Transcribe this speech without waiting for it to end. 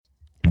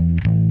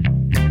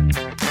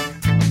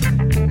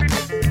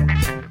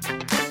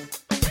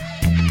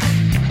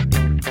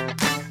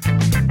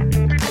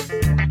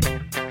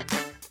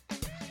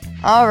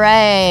All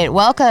right,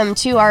 welcome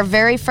to our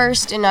very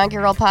first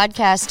inaugural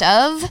podcast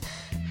of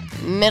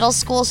Middle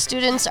School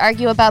Students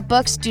Argue About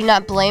Books. Do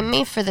not blame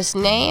me for this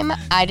name.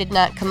 I did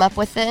not come up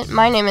with it.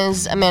 My name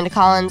is Amanda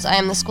Collins. I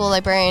am the school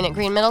librarian at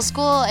Green Middle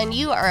School, and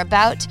you are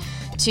about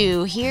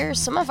to hear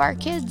some of our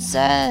kids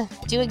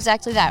do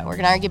exactly that. We're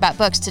going to argue about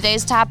books.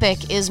 Today's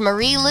topic is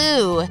Marie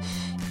Lu.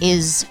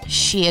 Is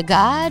she a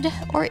god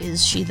or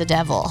is she the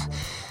devil?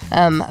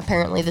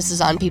 Apparently this is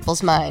on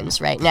people's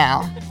minds right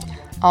now.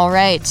 All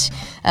right.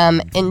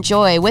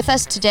 Enjoy. With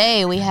us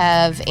today, we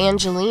have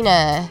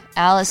Angelina,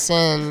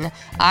 Allisyn,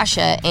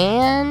 Asha,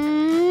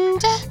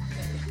 and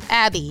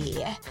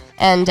Abbie.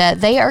 And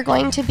they are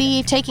going to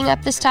be taking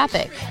up this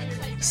topic.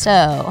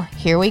 So,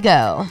 here we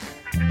go.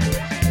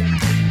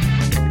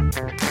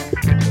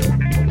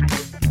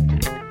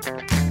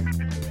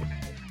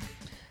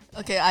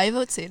 Okay, I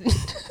vote Satan.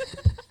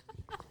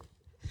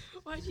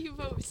 Why do you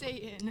vote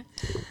Satan?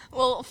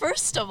 Well,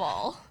 first of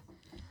all,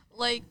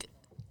 like,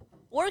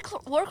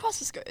 Warcross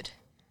was good.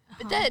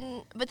 But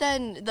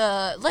then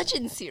the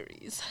Legend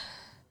series.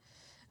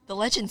 The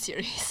Legend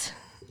series.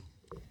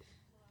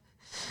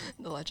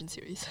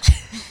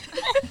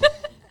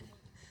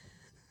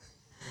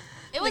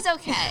 It was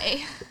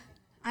okay.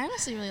 I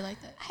honestly really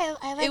liked it.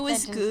 I like It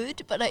was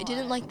good, but I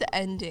didn't like the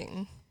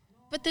ending.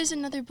 But there's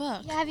another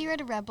book. Yeah, have you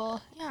read A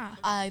Rebel? Yeah.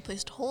 I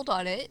placed hold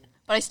on it,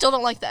 but I still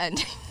don't like the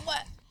ending.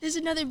 What? There's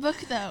another book,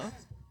 though.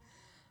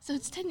 So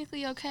it's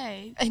technically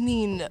okay. I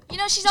mean... You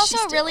know, she's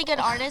also a really good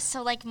artist,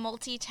 so, like,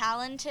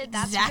 multi-talented.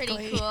 That's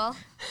pretty cool.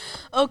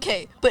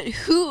 Okay, but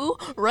who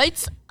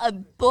writes a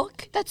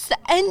book that's the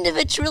end of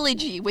a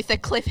trilogy with a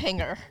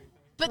cliffhanger?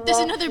 But there's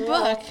another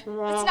book. It's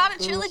not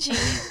a trilogy.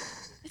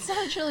 It's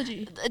not a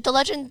trilogy. The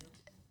Legend...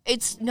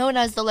 It's known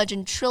as the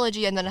Legend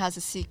Trilogy, and then it has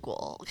a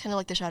sequel, kind of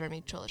like the Shadow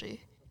Me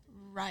trilogy.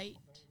 Right.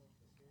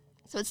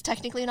 So it's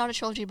technically not a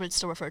trilogy, but it's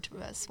still referred to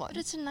as one. But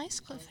it's a nice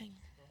cliffhanger.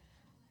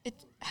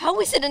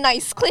 How is it a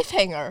nice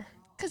cliffhanger?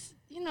 Because,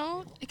 you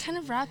know, it kind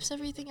of wraps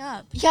everything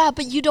up. Yeah,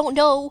 but you don't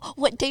know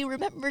what Day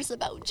remembers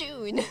about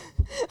June.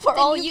 For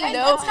all you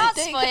know... Let's not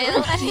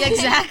spoil. Yeah,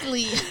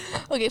 exactly.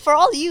 Okay, for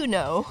all you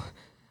know,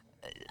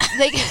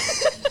 like,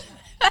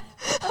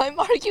 I'm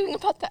arguing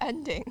about the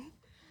ending.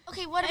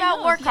 Okay, what about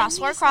Warcross?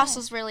 Warcross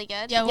was really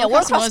good. Yeah,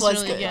 Warcross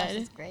was really good.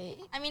 It's great.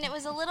 I mean, it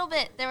was a little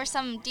bit... There were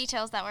some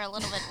details that were a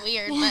little bit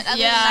weird, but other than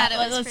that, it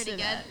was pretty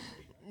good.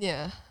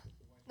 Yeah.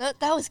 That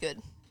was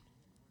good.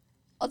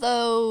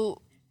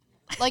 Although,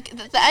 like,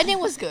 the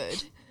ending was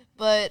good,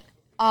 but,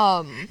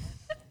 the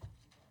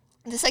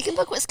second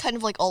book was kind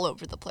of, like, all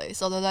over the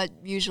place, although that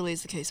usually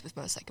is the case with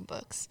most second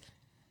books.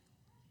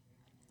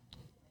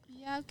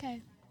 Yeah,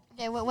 okay.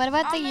 Okay, what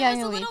about the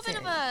Young Elite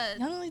series?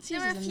 Young Elite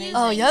series is amazing.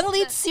 Oh, Young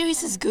Elite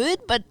series is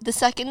good, but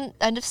the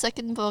end of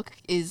second book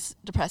is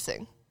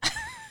depressing.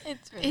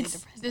 It's really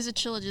depressing. There's a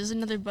trilogy. There's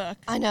another book.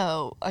 I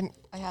know.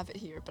 I have it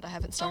here, but I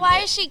haven't started So why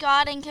it. is she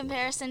God in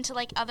comparison to,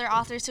 like, other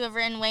authors who have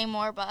written way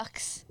more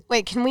books?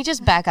 Wait, can we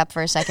just back up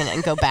for a second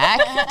and go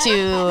back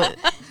to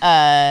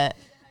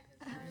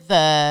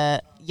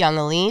the Young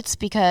Elites?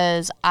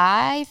 Because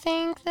I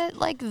think that,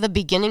 like, the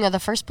beginning of the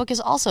first book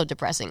is also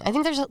depressing. I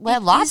think there's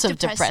lots of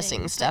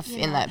depressing stuff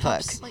in that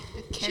book.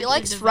 She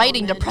likes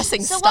writing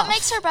depressing So stuff. what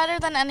makes her better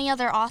than any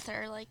other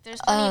author? Like,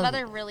 there's plenty of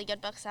other really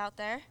good books out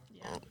there.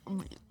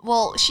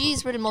 Well,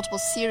 she's written multiple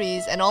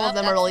series, and all of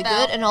them are That's really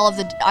valid. good, and all of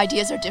the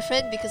ideas are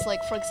different, because,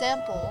 like, for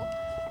example,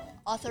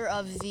 author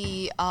of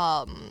the,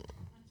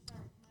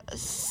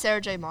 Sarah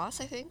J. Maas,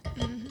 I think.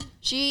 Mm-hmm.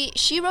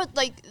 She wrote,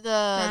 like,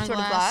 the Throne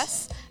of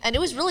Glass, and it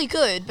was really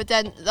good, but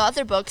then the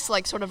other books,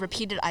 like, sort of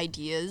repeated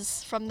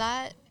ideas from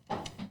that.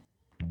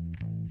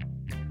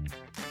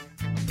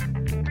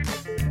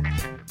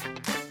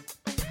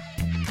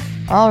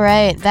 All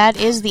right, that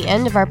is the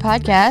end of our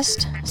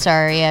podcast.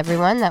 Sorry,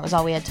 everyone, that was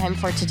all we had time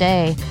for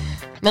today.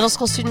 Middle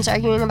School Students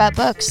Arguing About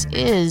Books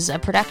is a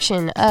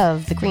production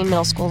of the Green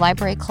Middle School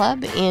Library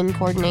Club in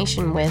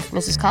coordination with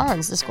Mrs.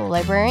 Collins, the school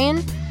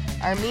librarian.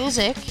 Our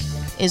music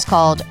is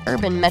called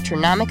Urban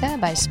Metronomica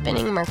by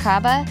Spinning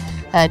Merkaba.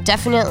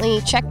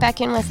 Definitely check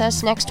back in with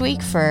us next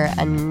week for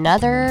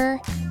another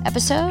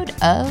episode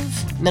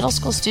of Middle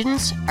School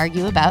Students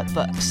Argue About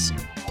Books.